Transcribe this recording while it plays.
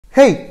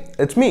Hey,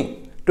 it's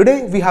me.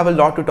 Today we have a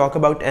lot to talk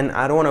about and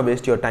I don't want to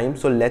waste your time,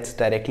 so let's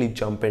directly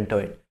jump into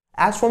it.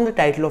 As from the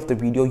title of the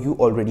video you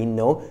already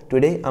know,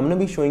 today I'm going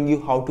to be showing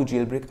you how to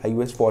jailbreak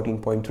iOS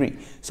 14.3.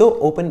 So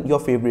open your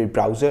favorite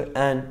browser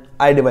and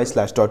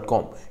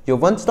iDevice.com, your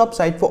one-stop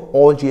site for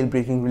all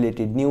jailbreaking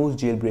related news,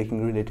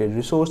 jailbreaking related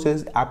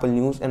resources, Apple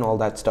news and all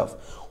that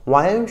stuff.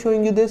 Why I'm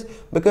showing you this?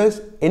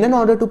 Because in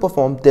order to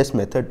perform this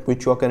method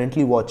which you are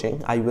currently watching,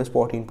 iOS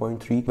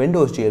 14.3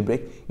 Windows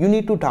jailbreak, you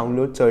need to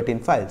download certain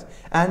files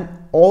and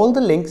all the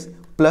links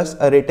plus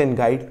a written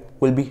guide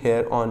will be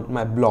here on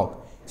my blog.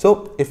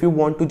 So if you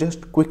want to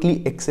just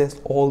quickly access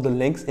all the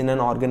links in an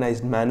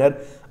organized manner,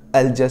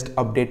 I'll just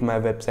update my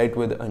website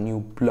with a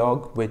new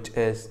blog which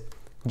is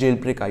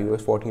Jailbreak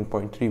iOS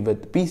 14.3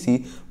 with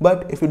PC.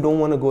 But if you don't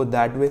want to go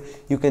that way,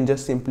 you can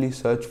just simply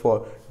search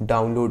for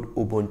download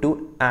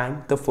Ubuntu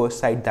and the first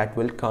site that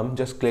will come,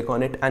 just click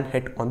on it and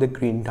hit on the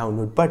green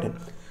download button.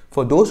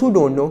 For those who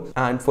don't know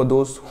and for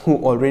those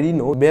who already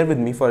know, bear with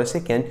me for a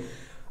second.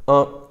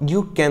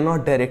 You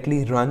cannot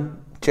directly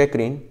run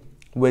Checkra1n,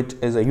 which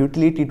is a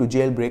utility to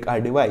jailbreak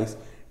our device,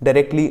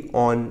 directly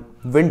on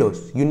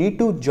Windows. You need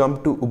to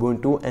jump to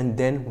Ubuntu and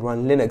then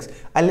run Linux.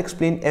 I'll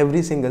explain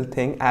every single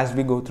thing as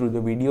we go through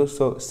the video,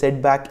 so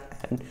sit back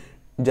and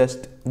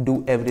just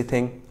do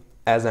everything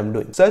as I'm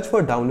doing. Search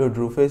for download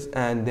Rufus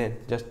and then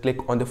just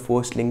click on the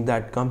first link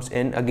that comes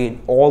in.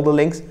 Again, all the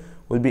links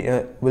will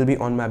be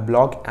on my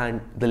blog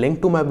and the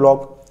link to my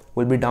blog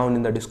will be down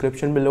in the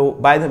description below.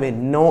 By the way,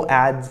 no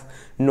ads,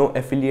 no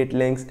affiliate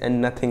links and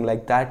nothing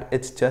like that.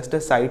 It's just a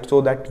site so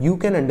that you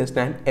can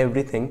understand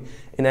everything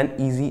in an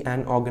easy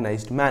and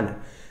organized manner.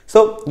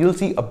 So you'll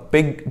see a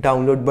big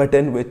download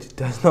button which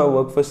does not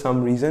work for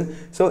some reason.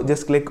 So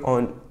just click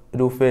on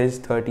Rufus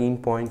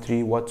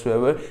 13.3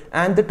 whatsoever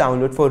and the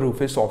download for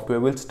Rufus software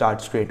will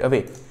start straight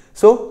away.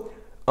 So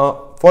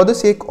for the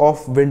sake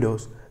of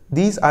Windows,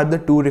 these are the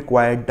two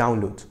required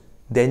downloads.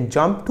 Then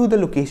jump to the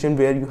location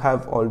where you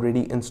have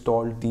already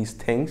installed these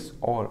things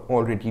or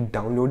already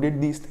downloaded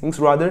these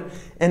things rather,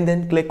 and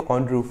then click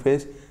on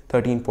Rufus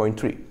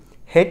 13.3.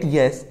 Hit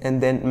yes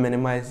and then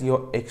minimize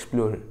your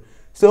Explorer.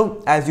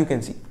 So as you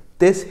can see,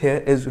 this here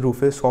is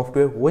Rufus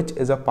software, which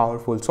is a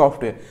powerful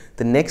software.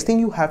 The next thing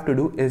you have to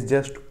do is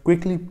just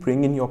quickly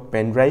bring in your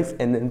pen drive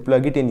and then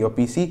plug it in your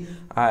PC.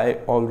 I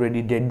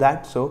already did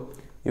that, so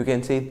you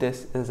can see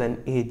this is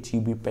an 8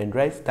 GB pen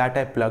drive that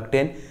I plugged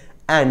in.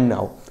 And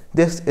now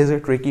this is a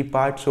tricky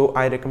part, so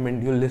I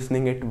recommend you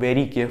listening it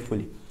very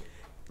carefully.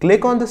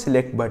 Click on the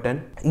select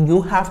button.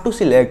 You have to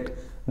select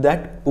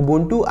that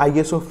Ubuntu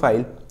ISO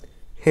file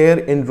here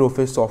in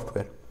Rufus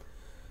software.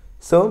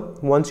 So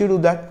once you do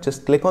that,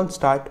 just click on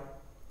start,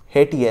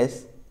 hit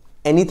yes,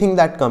 anything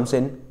that comes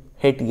in,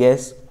 hit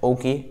yes,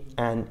 okay,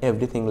 and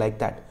everything like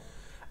that.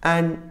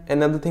 And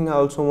another thing I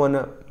also want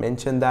to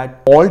mention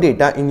that all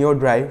data in your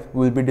drive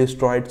will be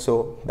destroyed,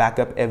 so back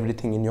up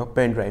everything in your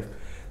pen drive.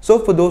 So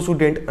for those who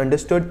didn't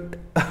understood,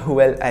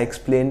 well, I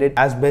explained it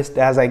as best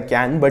as I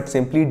can, but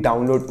simply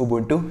download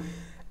Ubuntu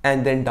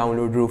and then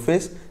download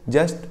Rufus.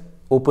 Just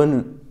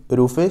open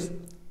Rufus,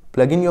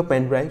 plug in your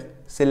pen drive,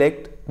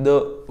 select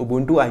the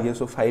Ubuntu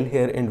ISO file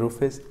here in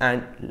Rufus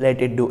and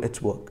let it do its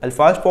work. I'll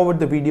fast forward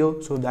the video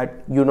so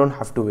that you don't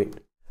have to wait.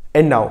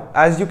 And now,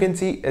 as you can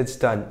see, it's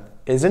done.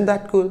 Isn't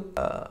that cool?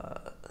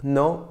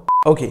 No?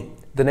 Okay.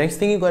 The next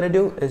thing you gotta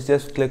do is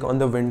just click on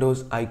the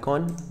Windows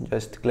icon,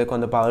 just click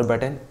on the power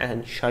button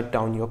and shut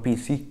down your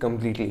PC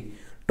completely.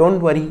 Don't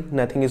worry,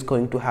 nothing is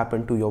going to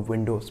happen to your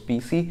Windows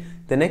PC.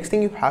 The next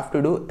thing you have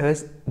to do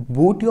is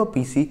boot your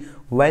PC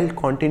while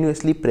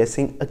continuously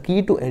pressing a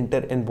key to enter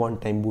in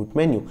one-time boot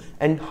menu.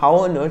 And how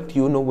on earth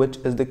you know which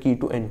is the key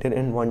to enter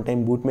in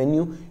one-time boot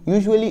menu?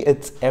 Usually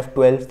it's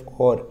F12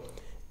 or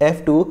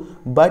F2,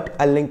 but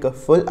I'll link a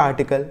full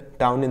article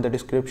down in the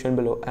description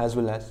below as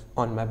well as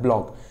on my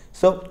blog.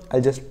 So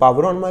I'll just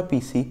power on my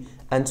PC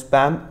and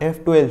spam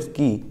F12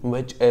 key,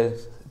 which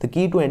is the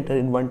key to enter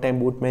in one-time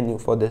boot menu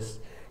for this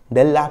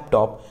Dell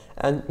laptop,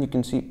 and you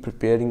can see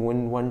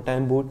preparing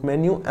one-time boot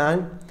menu,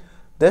 and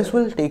this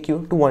will take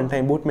you to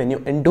one-time boot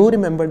menu. And do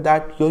remember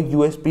that your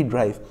USB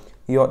drive,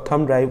 your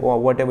thumb drive or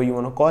whatever you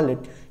want to call it,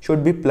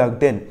 should be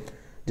plugged in.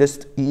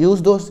 Just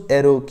use those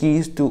arrow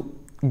keys to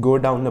go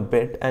down a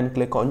bit and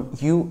click on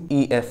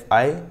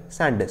UEFI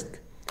SanDisk.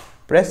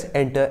 Press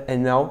enter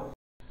and now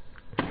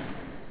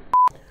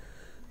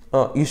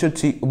you should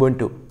see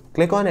Ubuntu.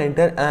 Click on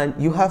enter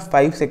and you have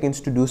 5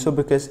 seconds to do so,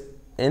 because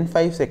in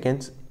 5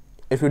 seconds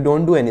if you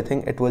don't do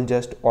anything it will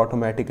just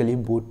automatically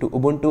boot to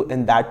Ubuntu,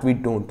 and that we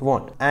don't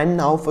want. And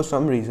now for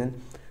some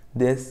reason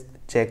this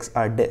checks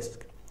our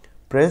disk.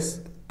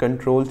 Press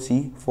Ctrl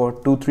C for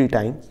 2-3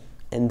 times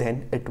and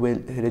then it will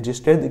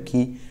register the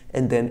key,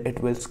 and then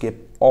it will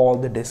skip all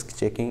the disk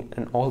checking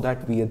and all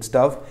that weird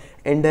stuff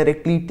and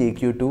directly take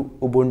you to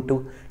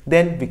Ubuntu.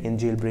 Then we can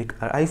jailbreak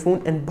our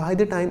iPhone, and by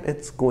the time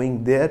it's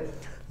going there,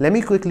 let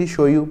me quickly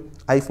show you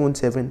iPhone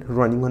 7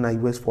 running on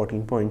iOS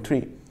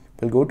 14.3.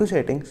 We'll go to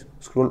settings,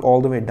 scroll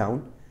all the way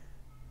down.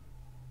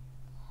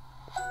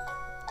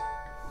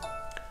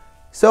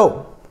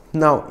 So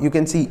now you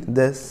can see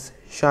this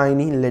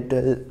shiny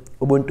little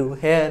Ubuntu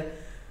here.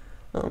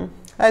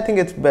 I think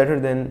it's better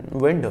than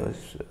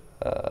Windows.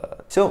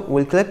 So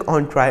we'll click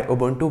on try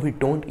Ubuntu. We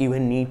don't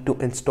even need to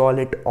install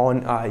it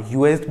on our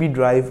USB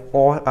drive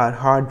or our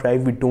hard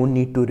drive. We don't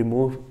need to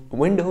remove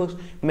Windows.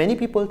 Many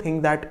people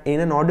think that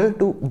in order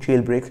to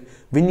jailbreak,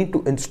 we need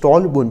to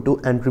install Ubuntu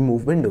and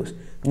remove Windows.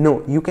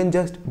 No, you can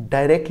just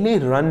directly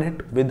run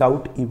it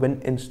without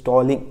even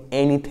installing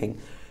anything.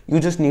 You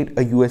just need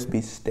a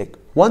USB stick.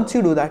 Once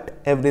you do that,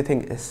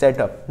 everything is set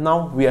up.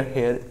 Now we are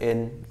here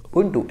in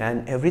Ubuntu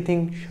and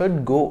everything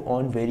should go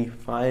on very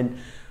fine.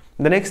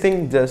 The next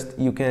thing,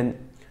 you can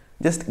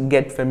just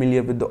get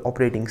familiar with the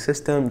operating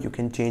system. You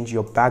can change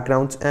your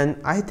backgrounds, and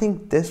I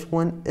think this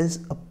one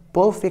is a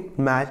perfect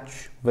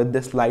match with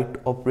this light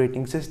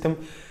operating system.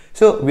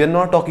 So we are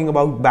not talking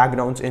about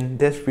backgrounds in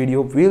this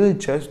video. We will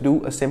just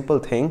do a simple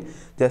thing.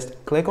 Just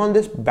click on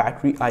this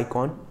battery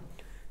icon,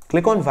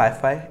 click on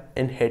Wi-Fi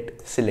and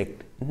hit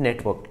select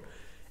network.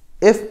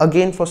 If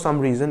again for some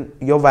reason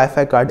your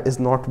Wi-Fi card is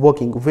not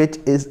working, which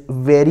is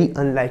very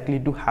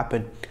unlikely to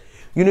happen,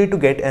 you need to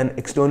get an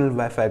external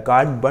Wi-Fi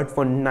card, but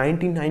for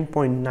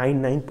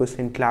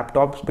 99.99%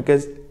 laptops,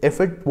 because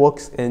if it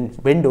works in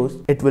Windows,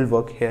 it will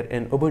work here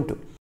in Ubuntu.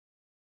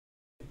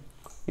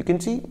 You can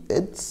see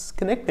it's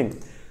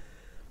connecting.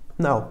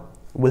 Now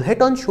we'll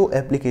hit on show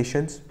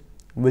applications.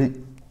 We'll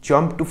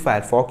jump to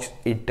Firefox.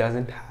 It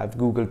doesn't have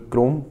Google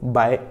Chrome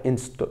by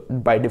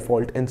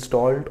default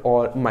installed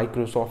or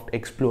Microsoft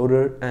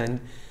Explorer,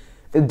 and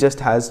it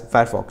just has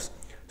Firefox.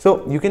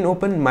 So you can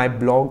open my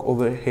blog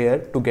over here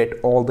to get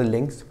all the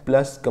links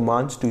plus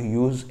commands to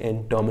use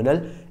in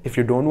terminal. If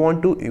you don't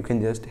want to, you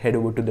can just head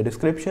over to the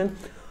description.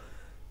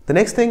 The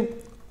next thing,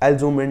 I'll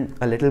zoom in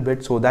a little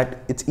bit so that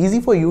it's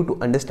easy for you to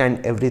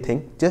understand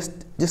everything.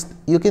 Just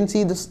you can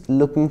see this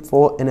looking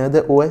for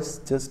another OS.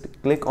 Just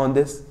click on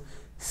this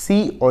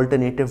See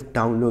Alternative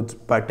Downloads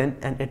button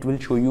and it will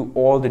show you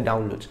all the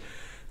downloads.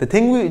 The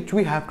thing which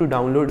we have to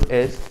download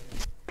is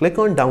click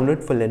on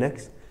download for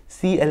Linux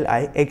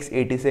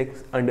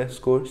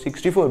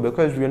CLI-x86_64,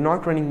 because we are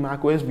not running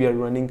macOS, we are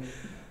running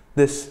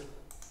this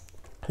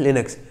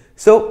Linux.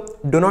 So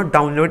do not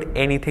download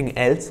anything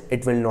else,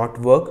 it will not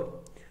work.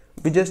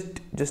 We just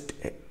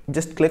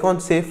click on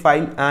save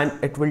file and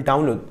it will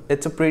download.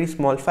 It's a pretty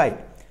small file.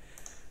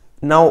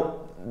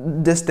 Now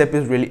this step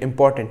is really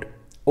important.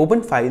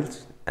 Open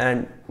files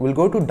and we'll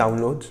go to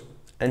downloads,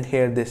 and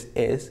here this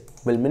is.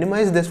 We'll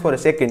minimize this for a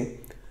second,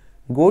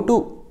 go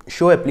to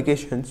show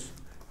applications,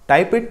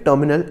 type it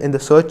terminal in the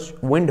search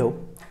window,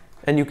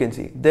 and you can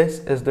see this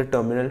is the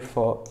terminal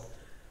for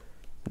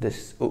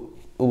this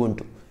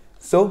Ubuntu.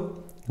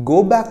 So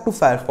go back to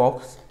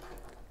Firefox,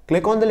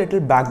 click on the little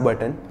back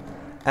button,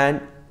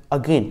 and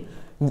again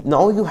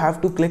now you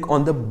have to click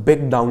on the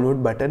big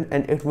download button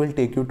and it will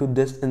take you to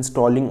this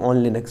installing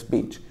on Linux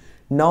page.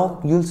 Now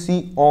you'll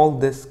see all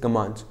these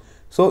commands,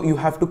 so you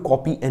have to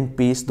copy and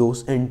paste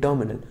those in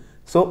terminal.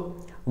 So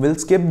we'll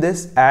skip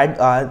this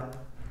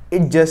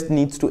it just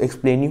needs to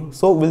explain you.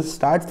 So we'll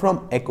start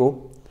from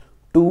echo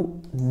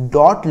to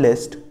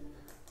 .list.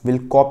 We'll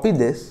copy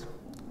this,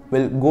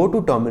 we'll go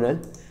to terminal,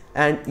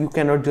 and you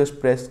cannot just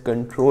press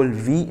Ctrl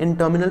V in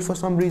terminal for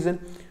some reason.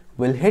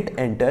 We'll hit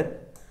enter,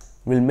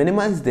 we'll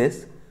minimize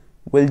this,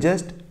 we'll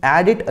just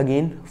add it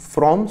again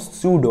from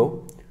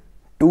sudo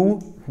to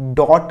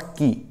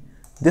 .key.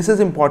 This is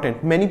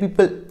important. Many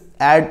people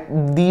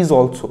add these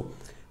also,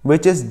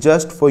 which is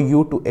just for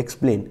you to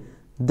explain.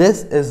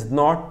 This is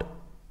not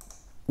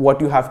what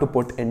you have to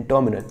put in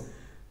terminal.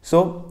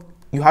 So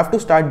you have to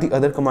start the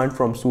other command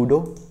from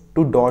sudo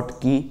to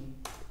 .key,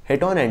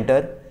 hit on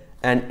enter,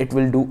 and it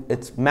will do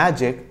its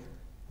magic.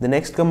 The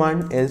next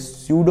command is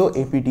sudo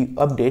apt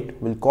update.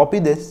 We'll copy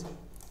this,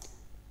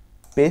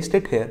 paste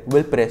it here,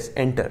 we'll press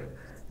enter.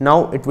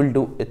 Now it will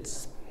do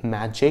its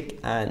magic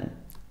and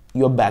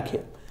you're back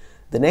here.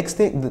 The next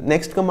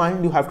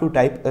command you have to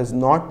type is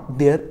not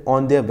there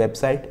on their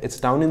website. It's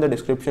down in the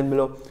description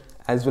below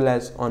as well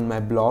as on my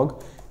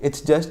blog.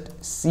 It's just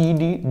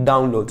cd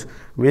downloads,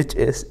 which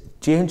is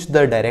change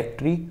the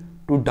directory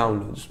to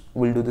downloads.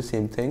 We'll do the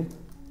same thing.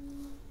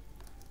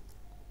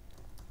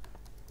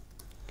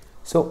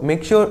 So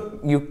make sure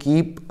you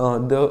keep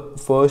the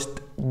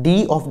first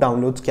D of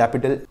downloads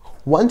capital.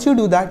 Once you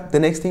do that, the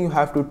next thing you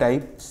have to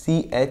type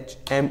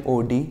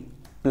chmod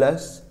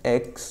plus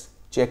x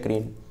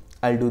Checkra1n.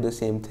 I'll do the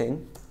same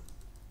thing.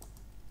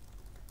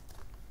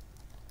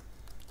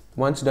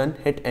 Once done,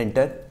 hit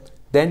enter,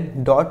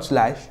 then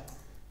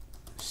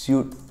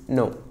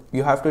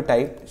you have to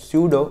type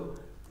sudo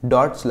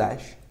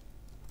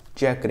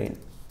 /Checkra1n.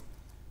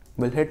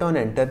 We'll hit on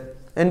enter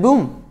and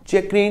boom,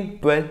 Checkra1n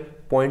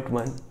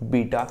 12.1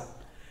 beta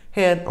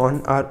here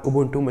on our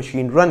Ubuntu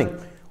machine running.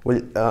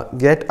 We'll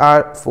get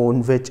our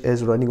phone which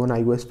is running on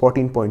iOS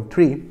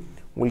 14.3.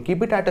 We'll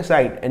keep it at a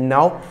side, and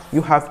now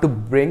you have to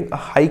bring a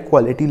high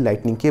quality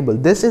lightning cable.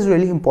 This is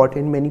really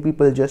important. Many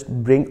people just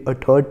bring a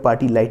third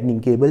party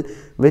lightning cable,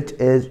 which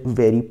is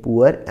very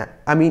poor.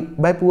 I mean,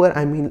 by poor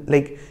I mean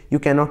like you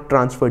cannot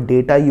transfer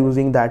data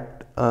using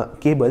that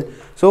cable.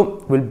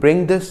 So we'll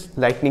bring this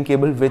lightning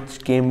cable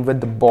which came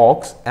with the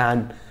box,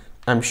 and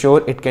I'm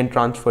sure it can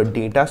transfer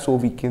data so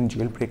we can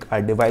jailbreak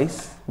our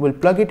device. We'll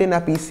plug it in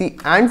our PC,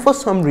 and for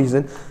some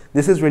reason,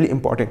 this is really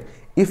important.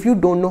 If you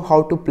don't know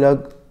how to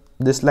plug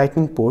this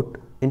lightning port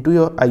into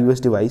your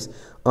iOS device,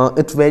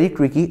 it's very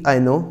tricky, I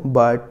know,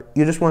 but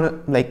you just want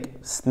to like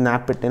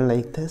snap it in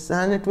like this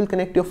and it will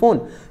connect your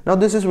phone. Now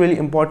this is really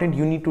important.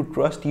 You need to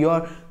trust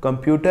your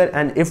computer,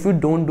 and if you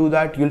don't do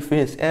that, you'll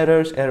face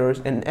errors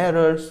and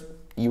errors.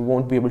 You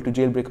won't be able to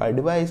jailbreak our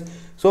device.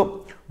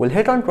 So we'll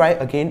hit on try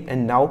again,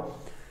 and now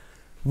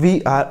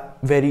we are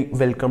very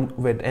welcomed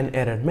with an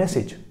error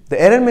message.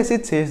 The error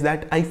message says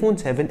that iPhone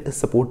 7 is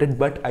supported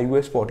but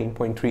iOS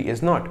 14.3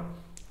 is not.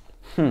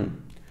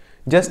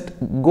 Just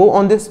go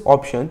on this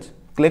options,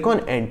 click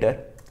on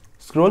enter,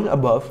 scroll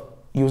above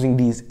using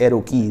these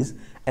arrow keys,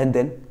 and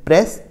then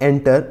press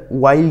enter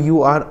while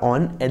you are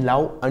on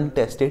allow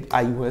untested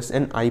iOS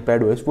and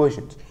iPadOS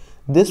versions.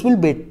 This will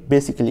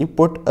basically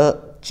put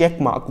a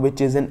check mark,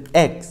 which is an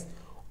X,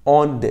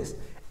 on this.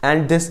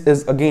 And this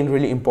is again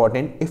really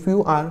important. If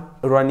you are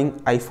running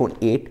iPhone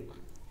 8,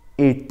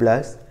 8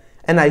 Plus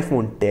and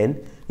iPhone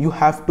 10, you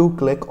have to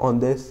click on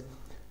this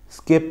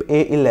skip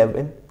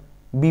A11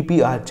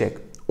 BPR check.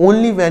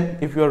 Only when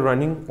if you are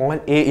running on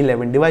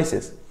A11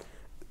 devices,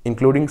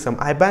 including some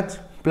iPads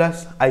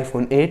plus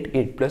iPhone 8,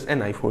 8 Plus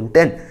and iPhone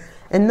 10.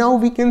 And now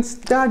we can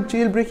start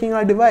jailbreaking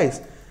our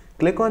device.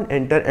 Click on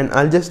enter, and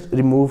I'll just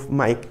remove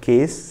my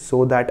case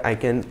so that I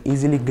can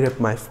easily grip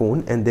my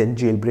phone and then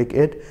jailbreak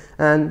it.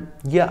 And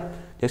yeah,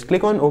 just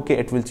click on OK.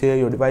 It will say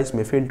your device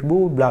may fail to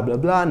boot, blah blah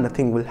blah.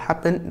 Nothing will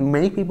happen.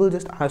 Many people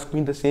just ask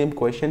me the same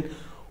question: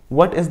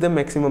 what is the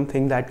maximum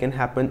thing that can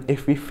happen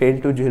if we fail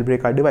to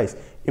jailbreak our device?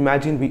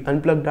 Imagine we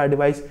unplugged our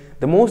device.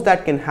 The most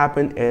that can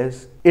happen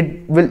is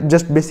it will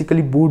just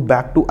basically boot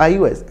back to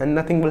iOS and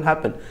nothing will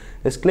happen.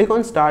 Just click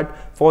on start,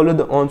 follow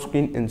the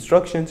on-screen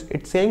instructions.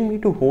 It's saying me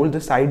to hold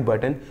the side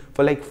button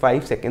for like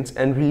 5 seconds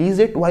and release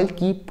it while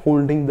keep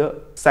holding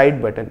the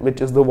side button,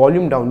 which is the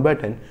volume down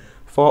button,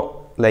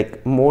 for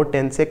like more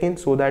 10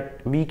 seconds so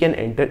that we can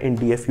enter in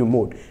DFU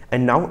mode.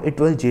 And now it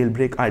will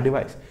jailbreak our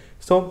device.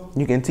 So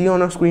you can see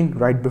on our screen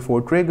right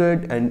before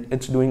triggered, and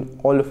it's doing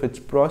all of its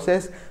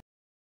process.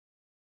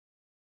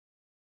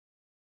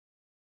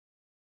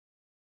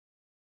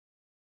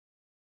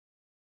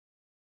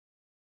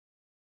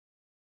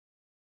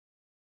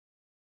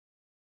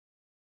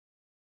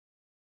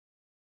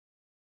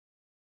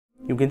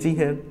 You can see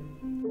here.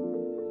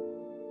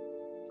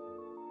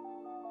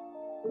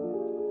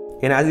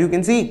 And as you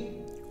can see,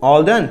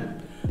 all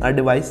done. Our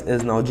device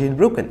is now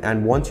jailbroken,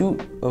 and once you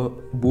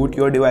boot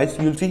your device,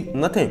 you'll see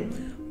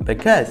nothing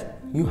because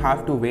you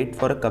have to wait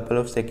for a couple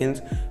of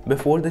seconds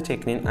before the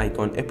Checkra1n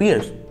icon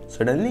appears.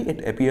 Suddenly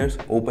it appears,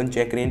 open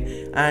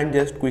Checkra1n and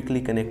just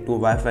quickly connect to a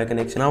Wi-Fi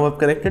connection. Now I've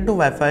connected to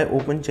Wi-Fi,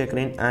 open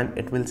Checkra1n, and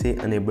it will say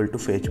unable to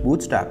fetch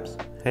bootstraps.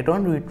 Head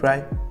on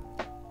retry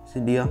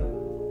Cydia,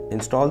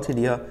 install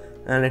Cydia,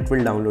 and it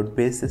will download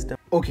base system.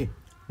 Okay,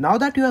 now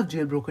that you have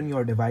jailbroken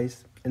your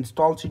device,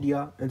 install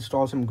Cydia,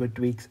 install some good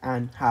tweaks,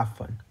 and have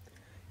fun.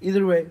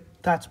 Either way,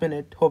 that's been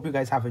it. Hope you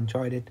guys have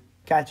enjoyed it.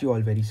 Catch you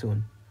all very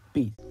soon.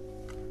 Peace.